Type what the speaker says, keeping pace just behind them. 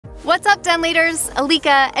What's up, Den Leaders?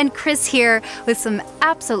 Alika and Chris here with some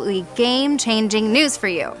absolutely game-changing news for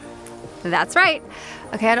you. That's right.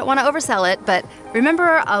 Okay, I don't want to oversell it, but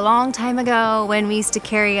remember a long time ago when we used to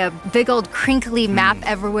carry a big old crinkly map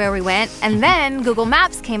everywhere we went, and then Google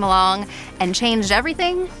Maps came along and changed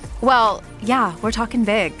everything? Well, yeah, we're talking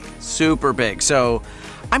big. Super big. So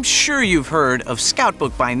I'm sure you've heard of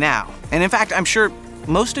Scoutbook by now. And in fact, I'm sure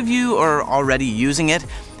most of you are already using it.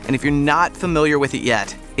 And if you're not familiar with it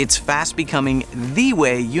yet, it's fast becoming the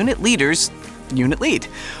way unit leaders unit lead.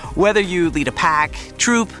 Whether you lead a pack,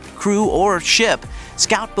 troop, crew, or ship,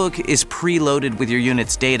 Scoutbook is preloaded with your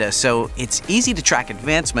unit's data, so it's easy to track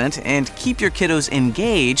advancement and keep your kiddos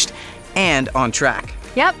engaged and on track.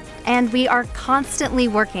 Yep, and we are constantly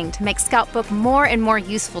working to make Scoutbook more and more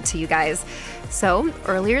useful to you guys. So,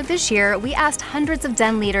 earlier this year, we asked hundreds of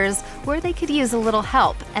Den leaders where they could use a little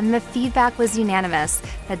help, and the feedback was unanimous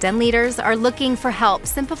that Den leaders are looking for help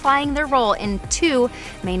simplifying their role in two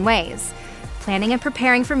main ways: planning and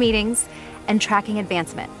preparing for meetings, and tracking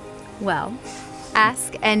advancement. Well,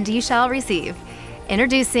 ask and you shall receive.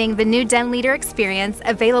 Introducing the new Den Leader experience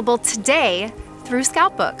available today through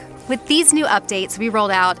Scoutbook. With these new updates we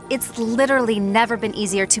rolled out, it's literally never been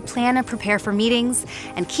easier to plan and prepare for meetings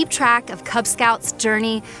and keep track of Cub Scouts'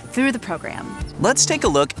 journey through the program. Let's take a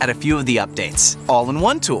look at a few of the updates, all in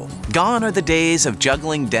one tool. Gone are the days of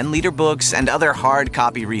juggling Den Leader books and other hard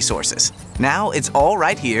copy resources. Now it's all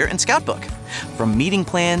right here in Scoutbook. From meeting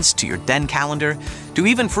plans to your Den calendar, to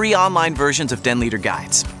even free online versions of Den Leader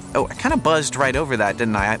guides. Oh, I kind of buzzed right over that,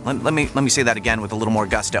 didn't I? Let me say that again with a little more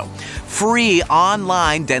gusto. Free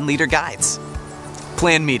online Den Leader guides.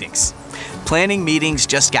 Plan meetings. Planning meetings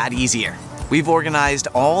just got easier. We've organized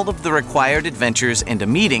all of the required adventures into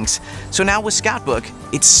meetings, so now with Scoutbook,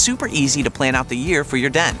 it's super easy to plan out the year for your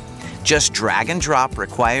Den. Just drag and drop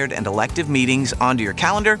required and elective meetings onto your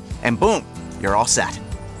calendar, and boom, you're all set.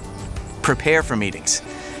 Prepare for meetings.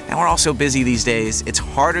 And we're all so busy these days, it's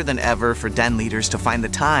harder than ever for Den leaders to find the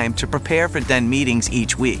time to prepare for Den meetings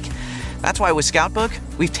each week. That's why with Scoutbook,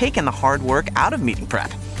 we've taken the hard work out of meeting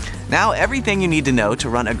prep. Now everything you need to know to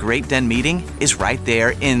run a great Den meeting is right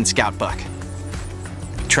there in Scoutbook.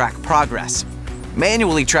 Track progress.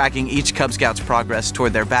 Manually tracking each Cub Scout's progress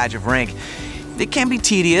toward their badge of rank, it can be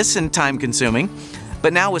tedious and time-consuming,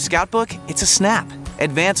 but now with Scoutbook, it's a snap.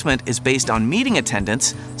 Advancement is based on meeting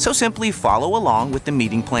attendance, so simply follow along with the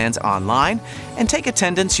meeting plans online and take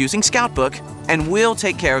attendance using Scoutbook, and we'll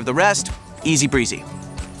take care of the rest, easy breezy.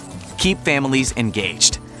 Keep families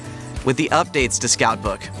engaged. With the updates to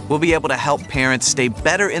Scoutbook, we'll be able to help parents stay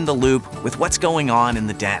better in the loop with what's going on in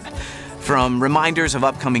the Den. From reminders of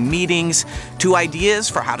upcoming meetings, to ideas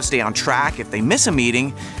for how to stay on track if they miss a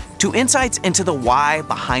meeting, to insights into the why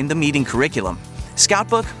behind the meeting curriculum.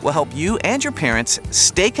 Scoutbook will help you and your parents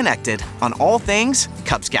stay connected on all things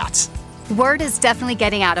Cub Scouts. Word is definitely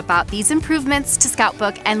getting out about these improvements to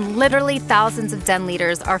Scoutbook, and literally thousands of Den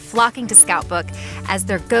leaders are flocking to Scoutbook as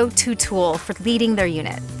their go-to tool for leading their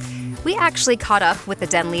unit. We actually caught up with the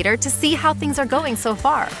Den leader to see how things are going so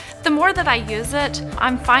far. The more that I use it,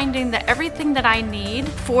 I'm finding that everything that I need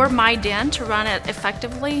for my Den to run it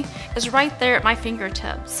effectively is right there at my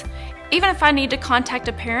fingertips. Even if I need to contact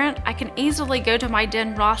a parent, I can easily go to my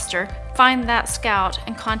Den roster, find that Scout,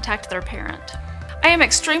 and contact their parent. I am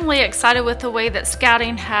extremely excited with the way that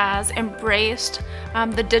Scouting has embraced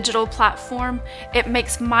the digital platform. It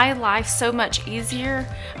makes my life so much easier,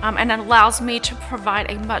 and it allows me to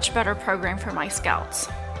provide a much better program for my Scouts.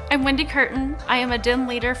 I'm Wendy Curtin. I am a Den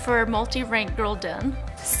leader for Multi-Rank Girl Den.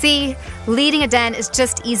 See, leading a Den is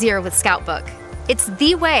just easier with Scoutbook. It's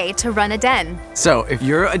the way to run a Den. So if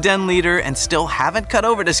you're a Den leader and still haven't cut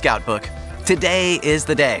over to Scoutbook, today is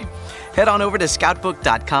the day. Head on over to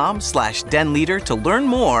scoutbook.com/denleader to learn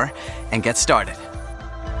more and get started.